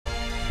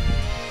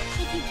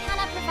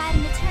provide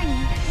an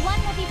attorney, one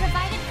will be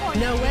provided for you.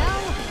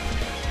 Noel,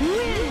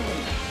 win!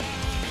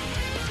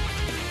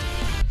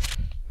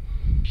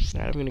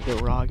 Alright, I'm gonna go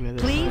Ragnar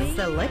this Please time.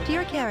 select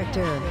your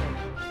character.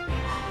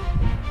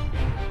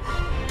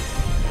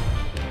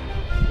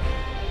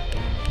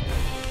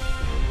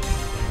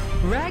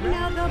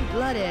 Ragnar the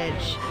Blood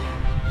Edge.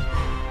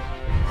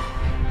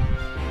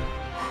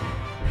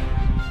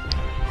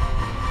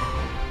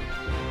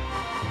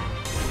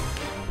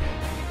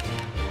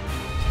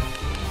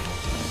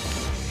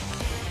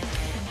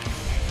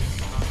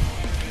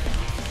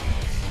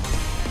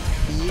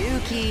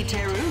 Yuki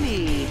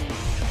Terumi.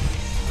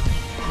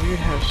 Weird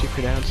how she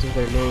pronounces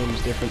their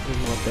names different than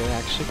what they're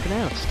actually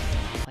pronounced.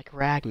 Like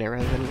Ragnar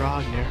rather than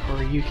Ragnar,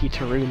 or Yuki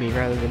Terumi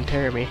rather than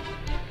Terumi.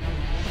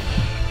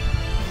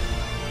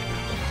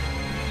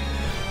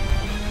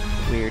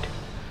 Weird.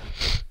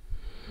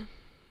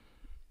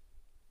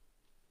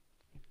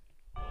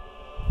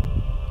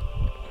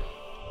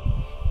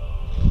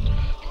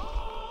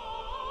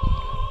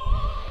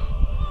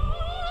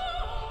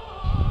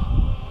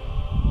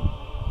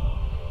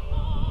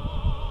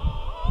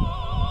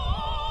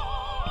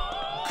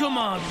 Come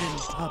on,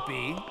 little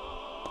puppy.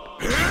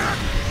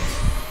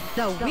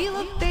 The Wheel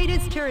of Fate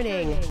is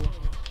turning.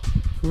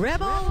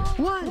 Rebel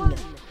 1.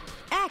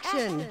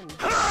 Action.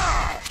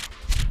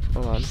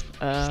 Hold on.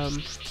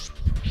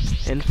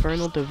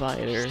 Infernal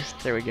Divider.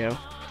 There we go.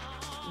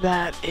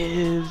 That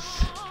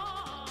is...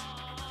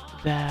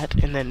 that,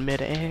 and then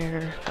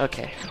mid-air.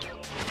 Okay.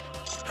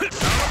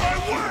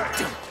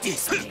 Don't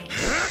diss me.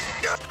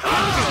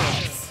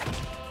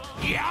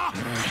 Yeah.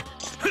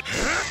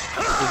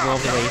 I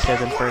love the way he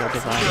says Infernal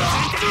Divider.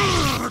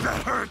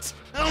 That hurts.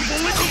 I don't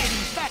believe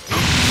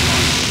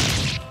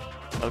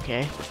it.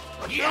 Okay.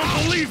 I don't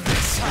believe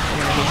this. He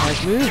has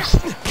moves.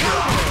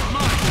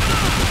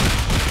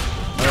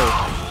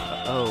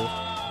 Oh.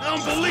 I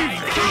don't believe it.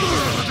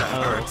 That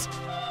hurts.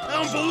 I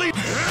don't believe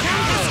it.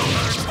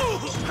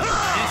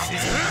 This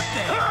is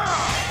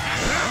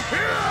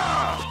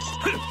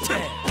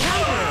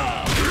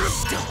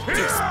Don't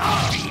diss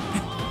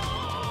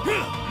me.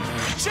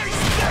 Chase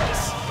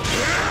this.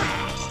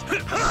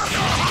 I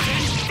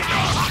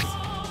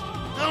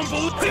don't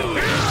believe it.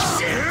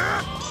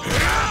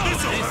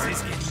 This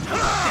is getting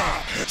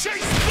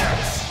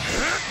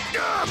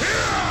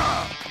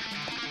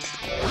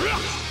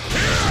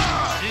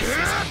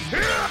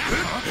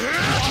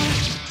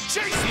Chase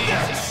this. Chase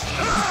this!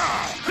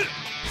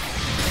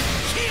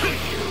 Kill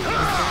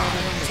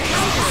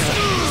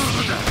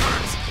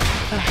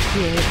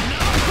you!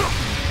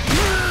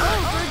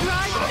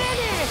 Overdrive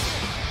finish.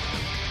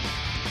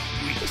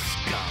 Weak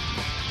scum.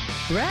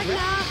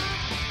 Ragnar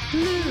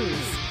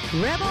lose.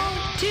 Rebel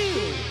 2.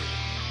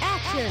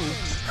 Action.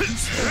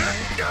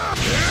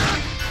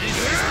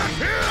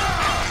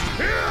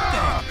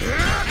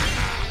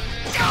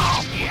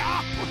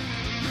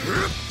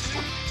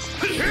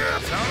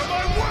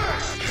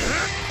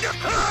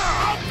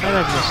 I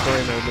imagine the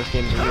story mode this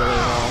game's really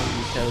long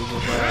because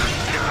of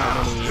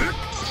how many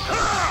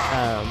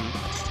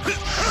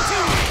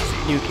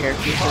new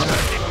characters there are.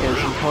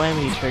 Because in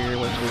Calamity Trigger,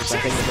 which was I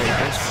think the very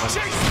first one,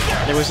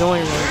 there was only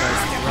really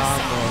like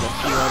Rob and a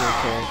few other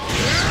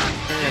characters.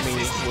 Jeremy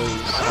was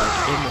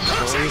like in the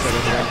story, but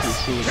as an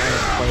NPC, not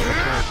as a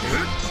playable character.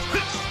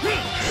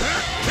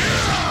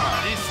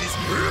 This is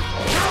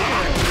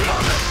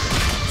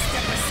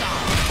Step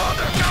aside,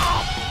 mother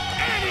god!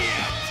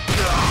 Idiot!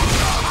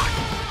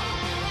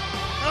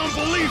 I don't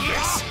believe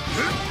this!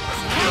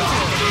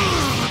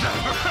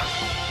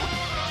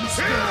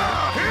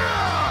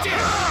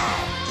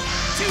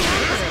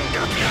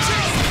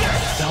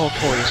 The whole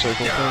Toy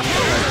Circle thing,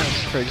 like,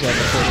 for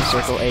example, Toy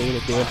Circle 8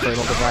 of the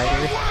Infernal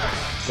Divider,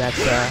 that's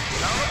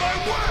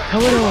a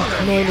little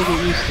annoying to get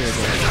used to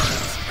again.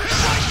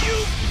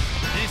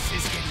 This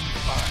is getting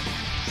fun.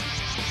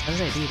 How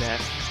did I do that?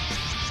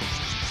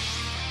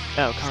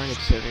 Oh, Carnage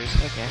Scissors,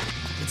 okay.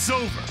 It's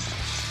over.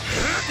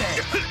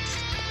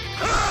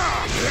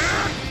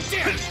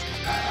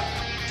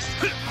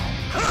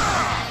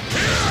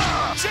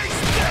 Chase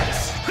this!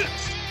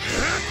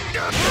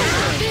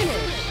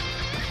 Finish.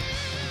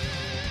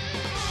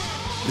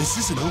 This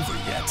isn't over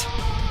yet.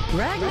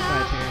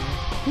 Ragnar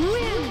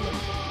win.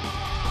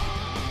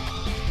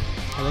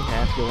 I think I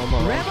have to go one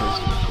more round Rebel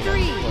because,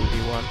 3.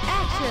 1v1.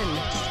 Action.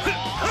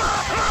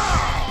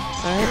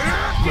 Alright,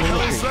 What the game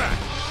hell is three. that?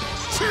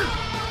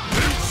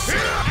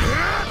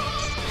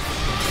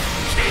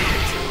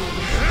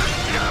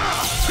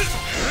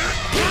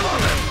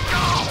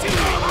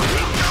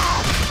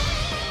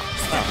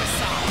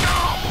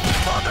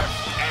 Mother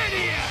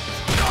idiot!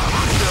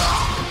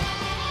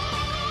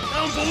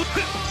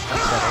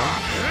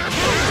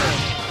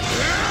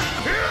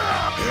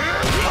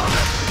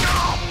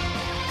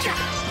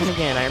 And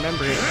again, I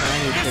remember it, I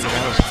knew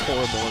that was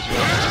horrible as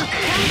well.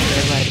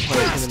 Whenever I had to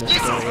play him in the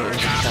story, it was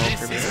a hell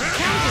for me.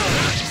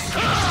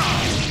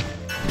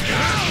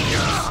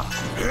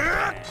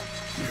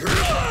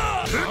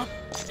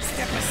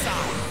 Step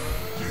aside.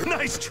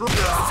 Nice try.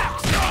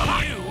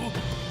 You.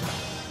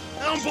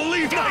 I don't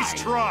believe. Nice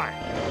try.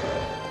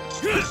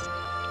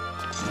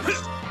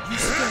 You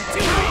still do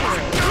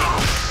it!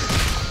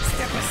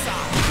 Step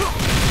aside!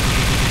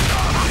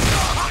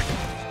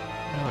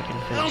 Now I can I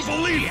finish. don't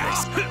believe this!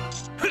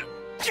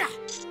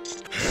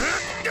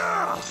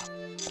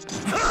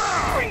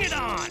 Bring it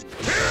on!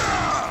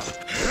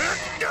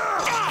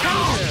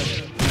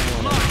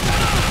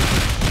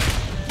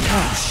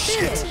 Oh,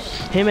 shit!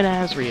 Him and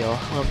Azrael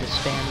love to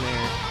spam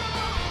their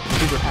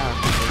super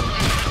powerful things.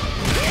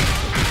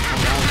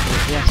 And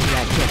yes, he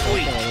got hit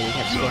right there and he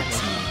kept spamming.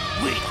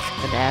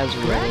 And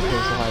Azrael with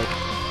his, like,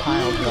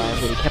 pile drive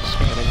that he kept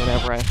spamming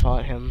whenever I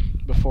fought him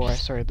before I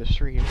started the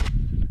stream.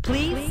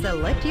 Please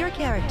select your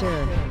character.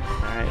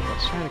 Alright,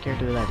 let's try a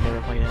character that I've never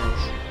played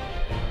as.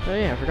 Oh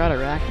yeah, I forgot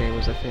Arachne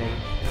was a thing.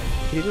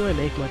 He didn't really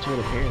make much of an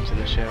appearance in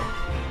the show.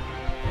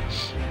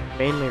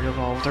 Mainly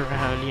revolved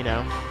around, you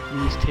know,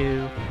 these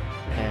two,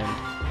 and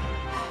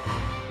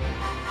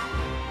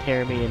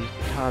Jeremy and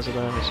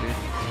Kazuma, which are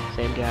the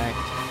same guy,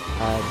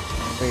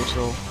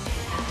 Rachel.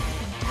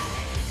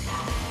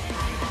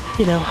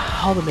 You know,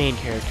 all the main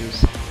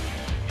characters.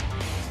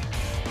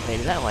 Wait,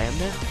 is that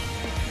Lambda? I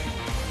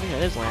think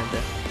that is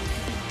Lambda.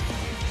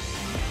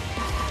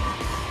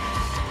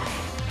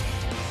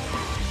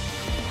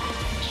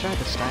 Let's try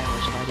the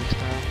stylish fighting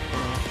style.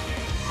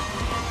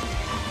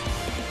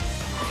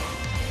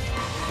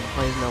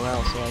 Plays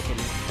Noel so I can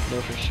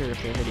know for sure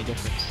if there's any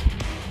difference.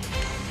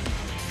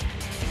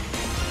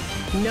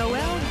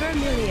 Noel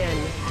Vermilion.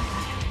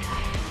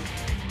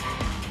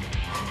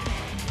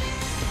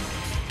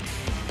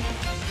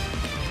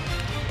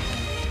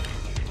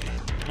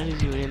 How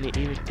did you even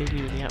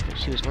the outfit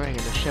she was wearing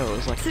in the show? It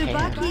was like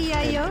Tsubaki tan and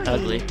Yayoi.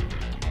 ugly.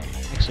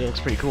 Actually, it looks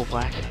pretty cool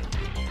black.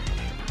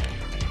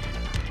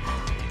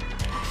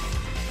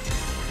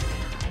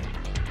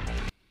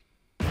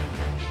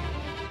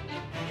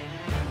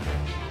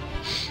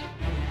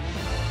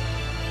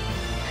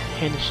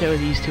 And to show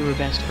these two were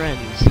best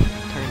friends,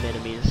 turned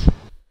enemies.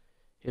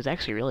 It was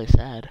actually really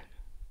sad.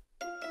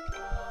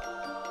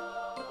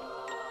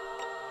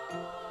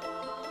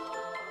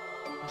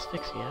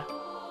 Asphyxia.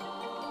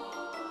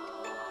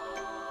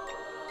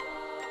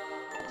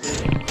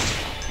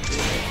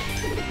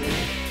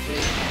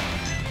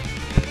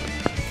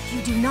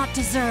 You do not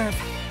deserve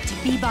to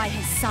be by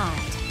his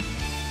side.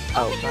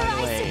 Oh, Open your by the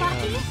eyes, way,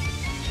 Tsubaki.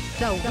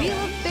 The Wheel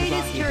of Fate is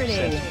Tsubaki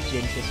turning. says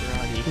Jin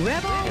Kisaragi,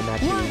 Rebel and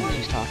that's who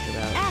she's talking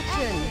about.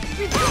 Action.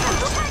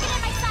 Target in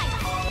my sight.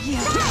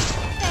 Yeah.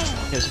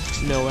 Because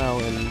Noel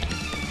and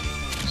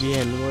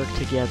Jin work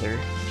together,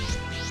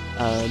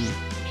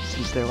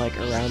 since they're like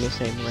around the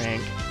same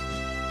rank,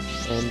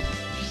 and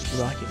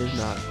Tsubaki does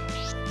not.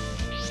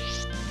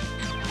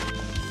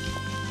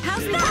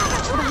 How's that?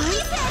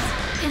 Behind?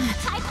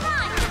 Type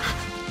 9!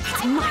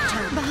 It's my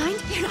turn. Behind?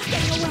 You're not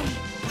getting away.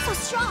 So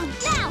strong.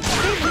 Now!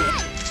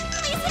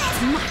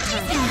 It's my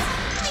turn.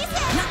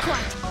 Not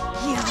quite.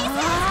 Yeah.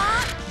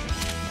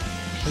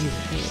 What is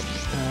it?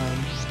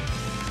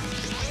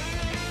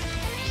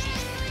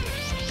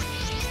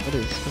 What is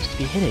it supposed to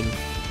be hitting?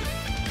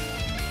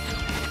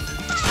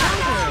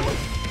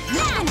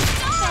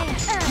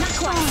 Not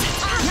quite.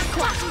 Not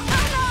quite.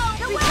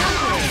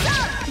 Oh no!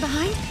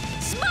 Behind?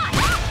 Spot!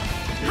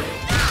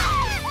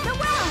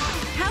 Noel!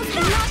 How's that?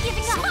 I'm not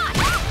giving up!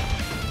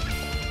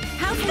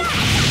 How's that?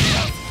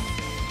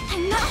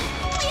 I'm not...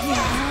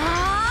 Yeah!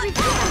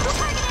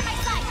 Target in my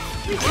sight!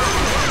 Target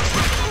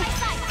in my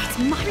sight! It's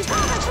my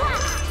revolver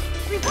blast!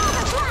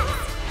 Revolver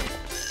blast!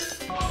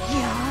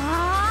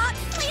 Yeah!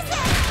 Please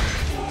hit!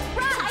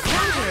 Run!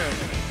 Counter!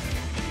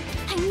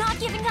 I'm not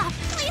giving up!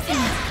 Please hit!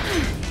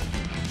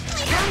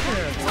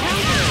 Counter!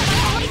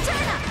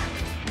 Turn up!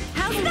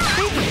 How's that?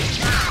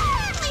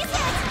 Please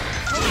hit!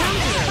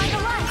 By the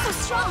line, so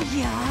strong!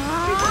 Yeah!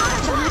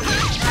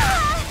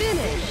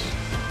 Finish.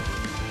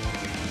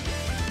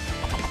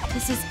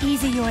 This is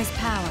Easy Yoi's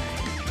power.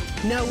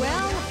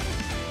 Noel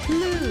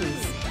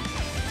lose.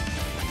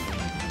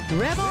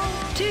 Rebel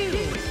 2.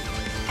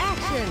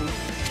 Action.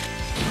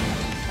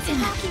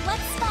 Tsubaki,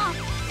 let's stop!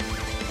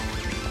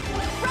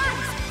 Run!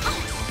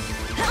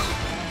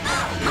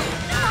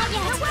 Not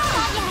yet!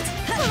 Not yet!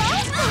 Hello?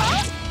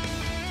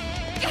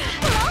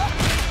 Hello?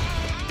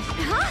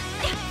 Hello? Huh?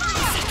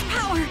 Such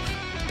power!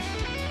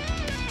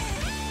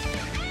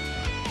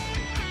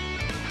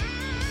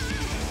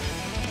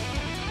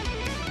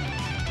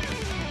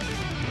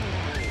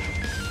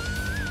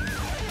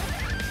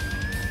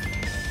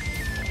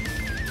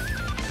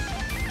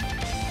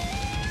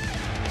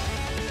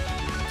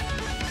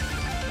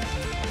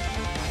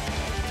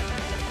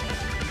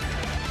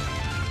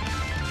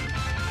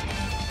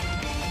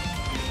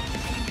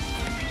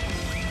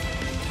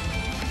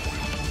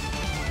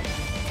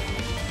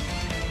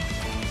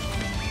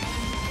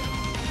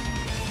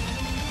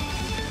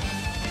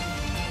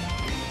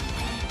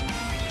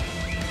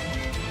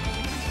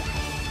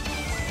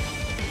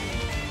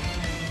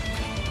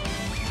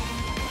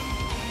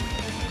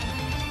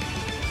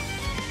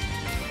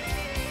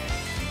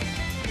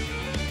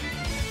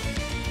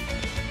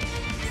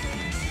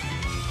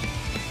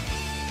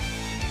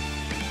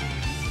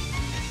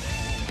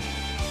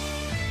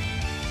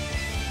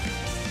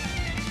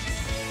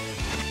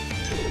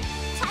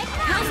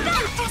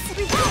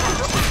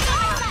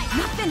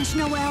 Not finished,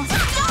 Noel. No!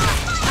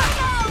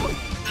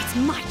 It's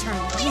my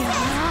turn.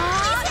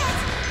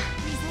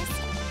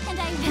 Resist, and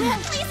I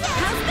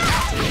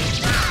will.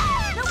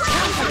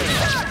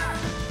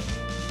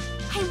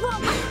 I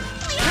won't.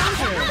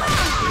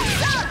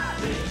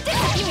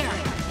 Disappear.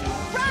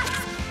 Run.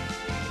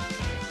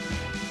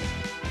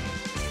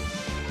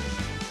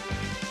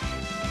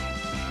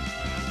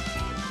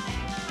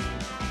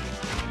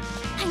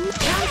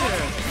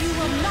 You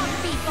will not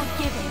be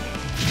forgiven.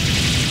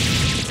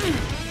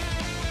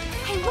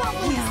 I won't.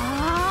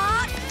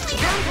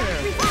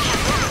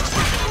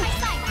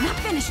 Not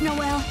finished,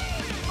 Noel.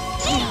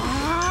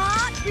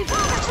 His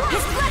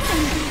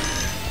blessing.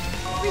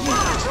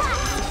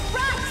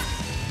 Run.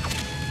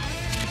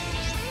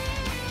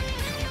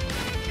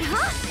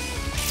 Huh?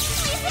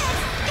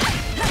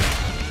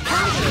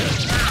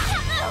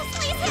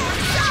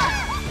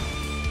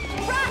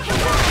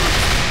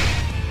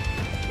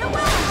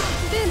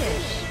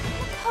 Finish.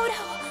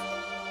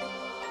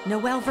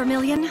 Noel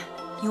Vermillion,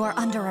 you are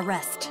under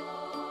arrest.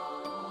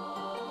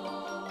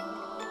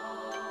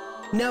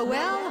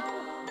 Noel,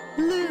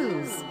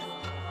 lose.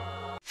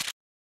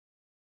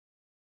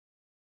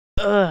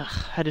 Ugh,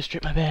 had to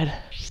strip my bed.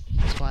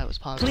 That's why it was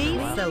paused. Please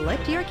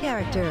select your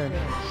character.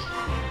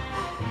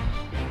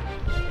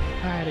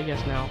 Alright, I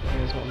guess now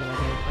is one that I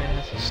can play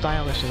as.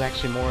 Stylish is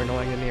actually more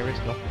annoying than the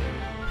original.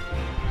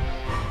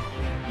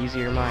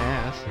 Easier my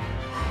ass.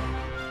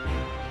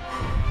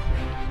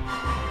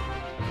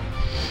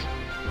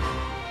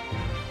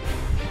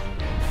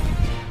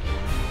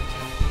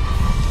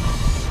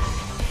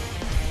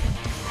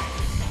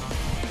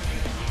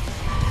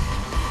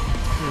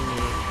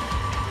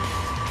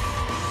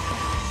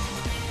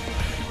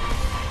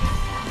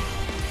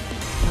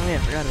 Oh yeah, I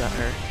forgot about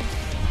her.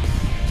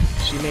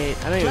 She made,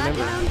 I don't even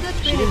remember,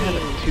 she didn't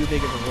have too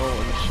big of a role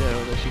in the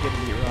show, though she could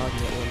beat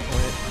Roger at one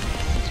point,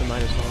 so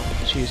might as well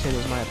choose him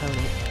as my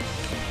opponent.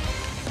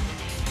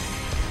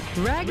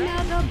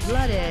 Ragnar the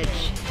Blood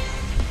Edge.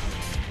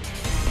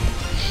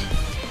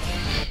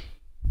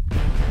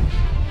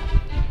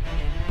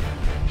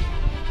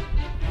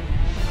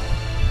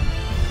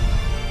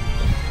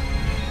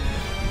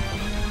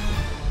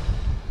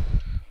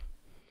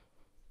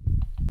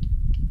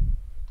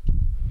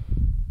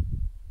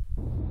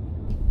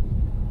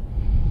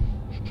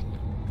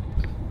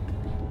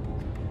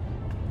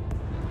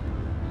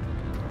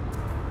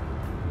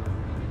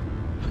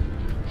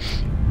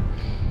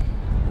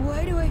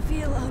 Why do I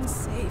feel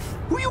unsafe?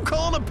 Who you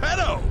calling a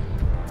pedo?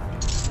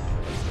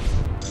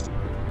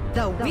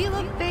 The Wheel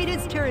of Fate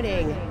is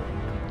turning.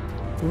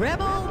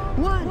 Rebel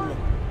 1.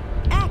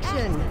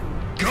 Action.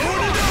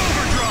 Going into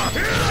overdrive!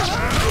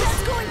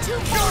 That's going too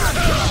far! It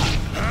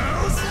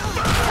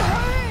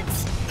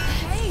hurts!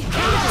 Hey,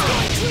 that's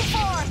going too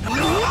far! Of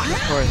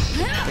course,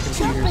 the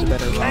computer's a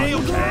better Okay,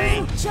 role. okay.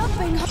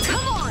 Jumping!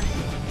 Come on!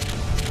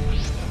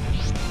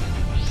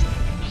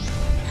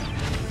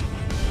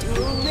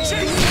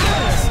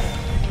 Jesus!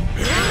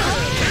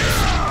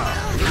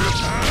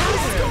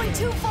 This is going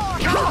too far!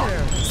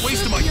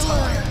 Wasting my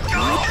time.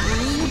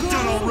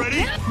 Done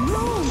already?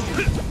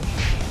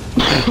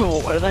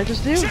 What did I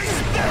just do? Are you? When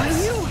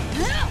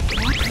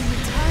the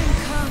time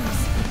comes,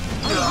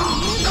 I will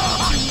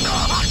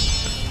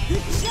the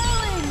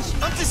challenge!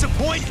 I'm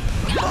disappointed.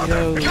 You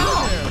know,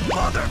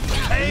 Mother.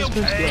 she's supposed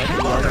to be like a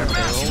mother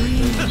girl.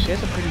 She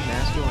has a pretty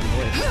masculine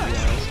voice, to be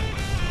honest.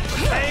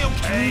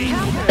 Okay.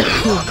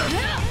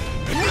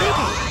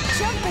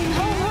 Jumping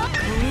home!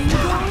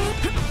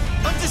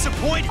 I'm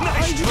disappointed.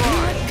 Nice Are you try.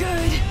 not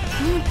good?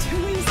 Not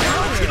too easy.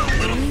 Get a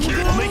little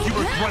kid. I'll make you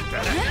regret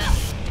that.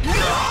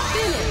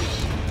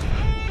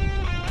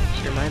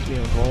 She reminds me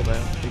of Volvo,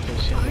 because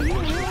she has a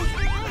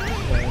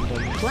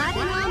random,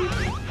 Platinum.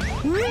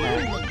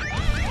 Win.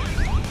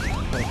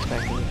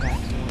 unexpected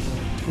attacks.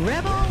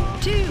 Rebel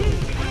 2.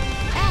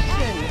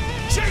 Action.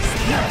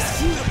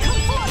 Yes, you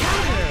come forward!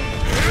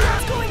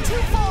 That's going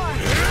too far!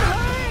 It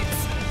hurts!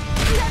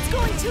 That's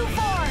going too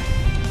far!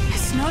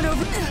 It's not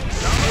over.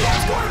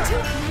 That's going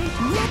too.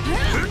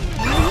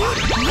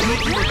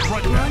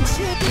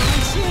 Lunching.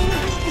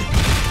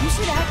 You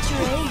should act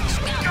your age.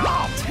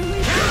 Too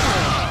easy.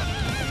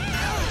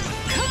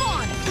 Come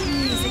on,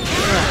 easy.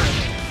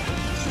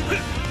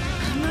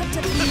 I'm not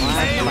defeated.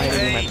 My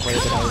game I played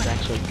that I was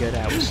actually good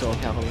at was Soul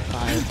Calibur 5. I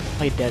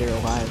played Dead or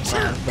Alive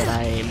 5, but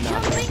I am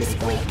not very good at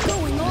that.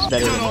 It's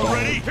better than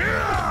Already?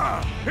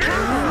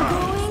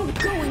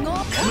 Going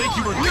off. I'll make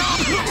you regret.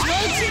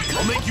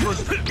 I'll make you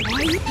regret.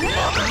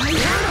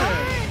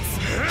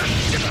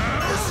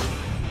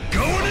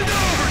 Going into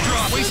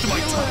overdrive. Wasting my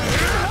time.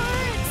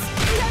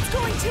 That's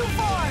going too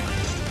far.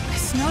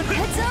 It's not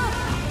heads up.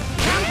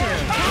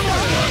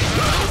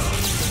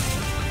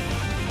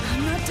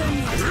 I'm not done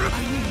yet.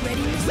 Are you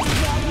ready, Mr.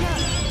 Wagner?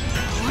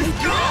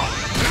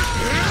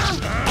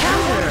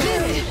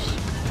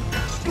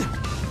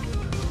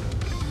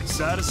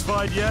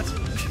 Satisfied yet?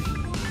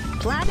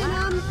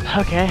 Platinum.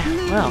 Okay,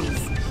 well,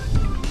 Lose.